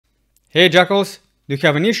Hey Jackalls, do you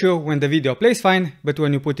have an issue when the video plays fine, but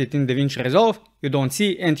when you put it in DaVinci Resolve, you don't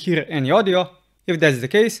see and hear any audio? If that's the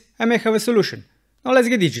case, I may have a solution. Now let's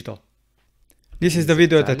get digital. This is the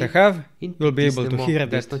video that I have. You'll be able to hear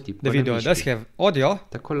that the video does have audio.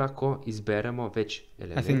 I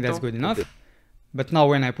think that's good enough. But now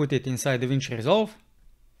when I put it inside DaVinci Resolve,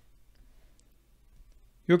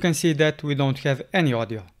 you can see that we don't have any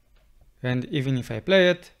audio. And even if I play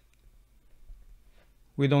it,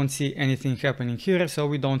 we don't see anything happening here, so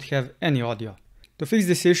we don't have any audio. To fix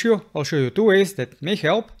this issue, I'll show you two ways that may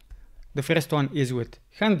help. The first one is with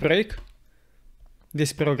Hanbrake.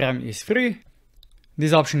 This program is free.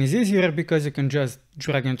 This option is easier because you can just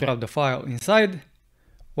drag and drop the file inside.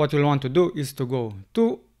 What you'll want to do is to go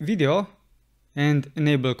to Video and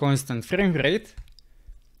enable constant frame rate.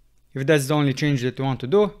 If that's the only change that you want to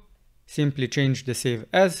do, simply change the Save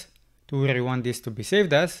As to where you want this to be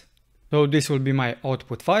saved as. So this will be my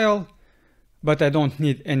output file, but I don't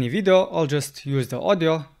need any video, I'll just use the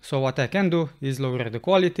audio. So what I can do is lower the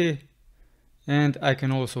quality, and I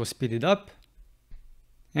can also speed it up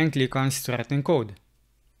and click on Start Encode.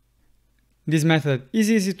 This method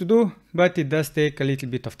is easy to do, but it does take a little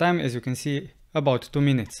bit of time, as you can see, about 2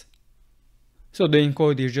 minutes. So the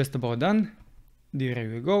encode is just about done. There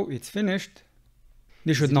we go, it's finished.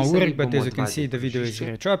 This should now work, but as you can see the video is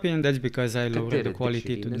very choppy, and that's because I lowered the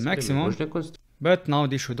quality to the maximum. But now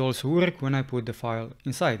this should also work when I put the file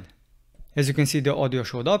inside. As you can see the audio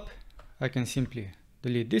showed up. I can simply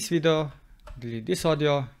delete this video, delete this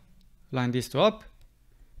audio, line these two up,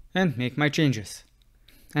 and make my changes.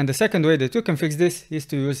 And the second way that you can fix this is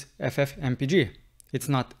to use ffmpeg. It's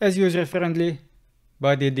not as user friendly,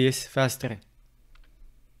 but it is faster.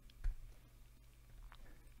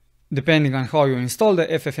 Depending on how you install the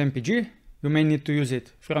ffmpeg, you may need to use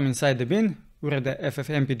it from inside the bin where the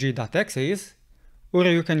ffmpeg.exe is, or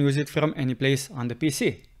you can use it from any place on the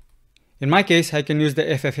PC. In my case, I can use the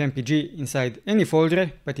ffmpeg inside any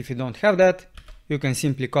folder, but if you don't have that, you can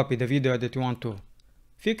simply copy the video that you want to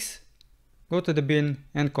fix, go to the bin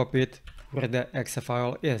and copy it where the exe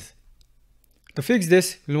file is. To fix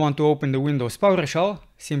this, you'll want to open the Windows PowerShell,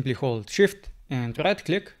 simply hold Shift and right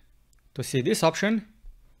click to see this option.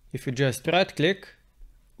 If you just right click,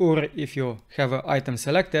 or if you have an item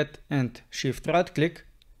selected and Shift right click,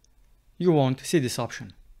 you won't see this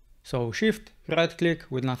option. So Shift right click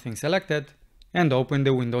with nothing selected and open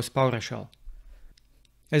the Windows PowerShell.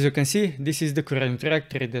 As you can see, this is the current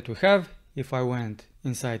directory that we have. If I went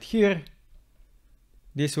inside here,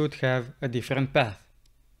 this would have a different path.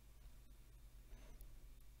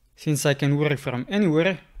 Since I can work from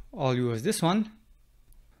anywhere, I'll use this one.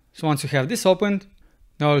 So once you have this opened,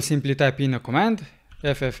 now I'll simply type in a command,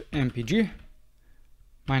 ffmpeg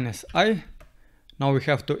 -i. Now we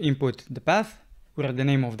have to input the path or the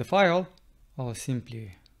name of the file. I'll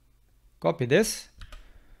simply copy this.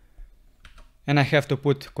 And I have to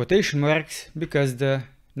put quotation marks because the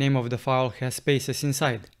name of the file has spaces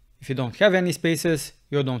inside. If you don't have any spaces,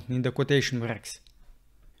 you don't need the quotation marks.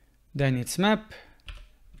 Then it's map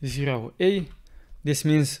 0a. This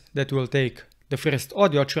means that we'll take the first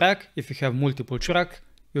audio track. If you have multiple tracks,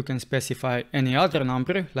 you can specify any other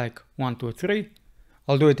number like 1, 2, 3.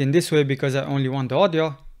 I'll do it in this way because I only want the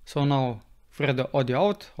audio. So now for the audio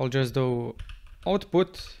out, I'll just do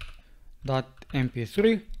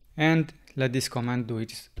output.mp3 and let this command do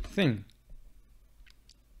its thing.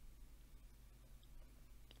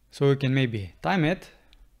 So we can maybe time it,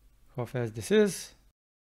 how fast this is.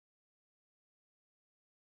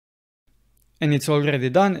 And it's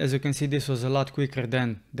already done. As you can see, this was a lot quicker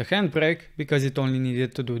than the Hanbrake because it only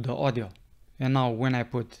needed to do the audio. And now when I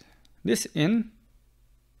put this in,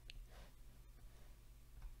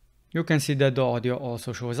 you can see that the audio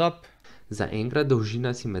also shows up. This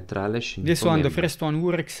one, the first one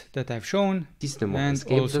works that I've shown, and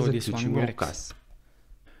also this one works.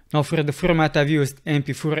 Now for the format I've used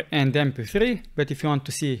MP4 and MP3, but if you want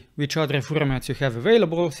to see which other formats you have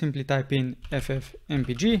available, simply type in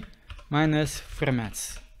ffmpeg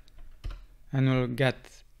 -formats and you'll get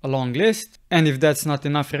a long list. And if that's not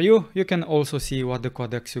enough for you, you can also see what the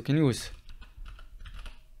codecs you can use.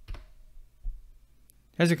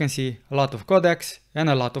 As you can see, a lot of codecs and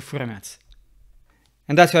a lot of formats.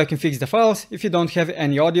 And that's how you can fix the files if you don't have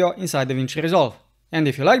any audio inside DaVinci Resolve. And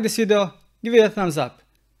if you like this video, give it a thumbs up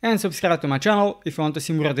and subscribe to my channel if you want to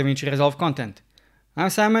see more DaVinci Resolve content. I'm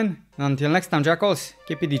Simon, and until next time Jackalls,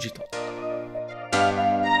 keep it digital.